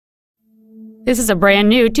This is a brand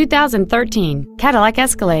new 2013 Cadillac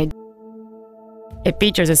Escalade. It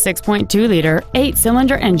features a 6.2-liter,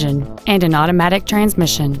 8-cylinder engine and an automatic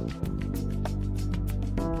transmission.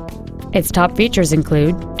 Its top features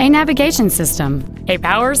include a navigation system, a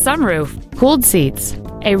power sunroof, cooled seats,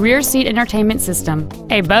 a rear seat entertainment system,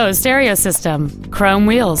 a Bose stereo system, chrome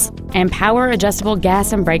wheels, and power adjustable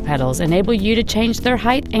gas and brake pedals enable you to change their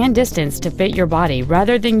height and distance to fit your body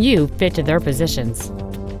rather than you fit to their positions.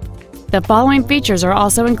 The following features are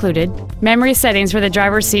also included: memory settings for the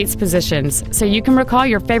driver's seat's positions, so you can recall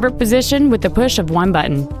your favorite position with the push of one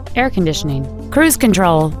button, air conditioning, cruise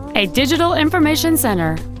control, a digital information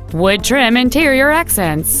center, wood trim interior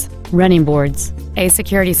accents, running boards, a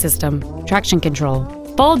security system, traction control,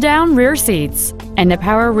 fold-down rear seats, and the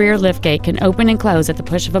power rear liftgate can open and close at the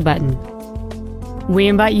push of a button. We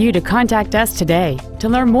invite you to contact us today to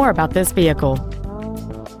learn more about this vehicle.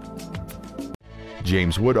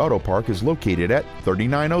 James Wood Auto Park is located at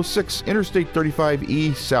 3906 Interstate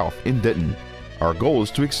 35E South in Denton. Our goal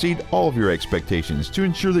is to exceed all of your expectations to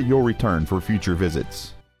ensure that you'll return for future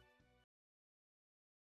visits.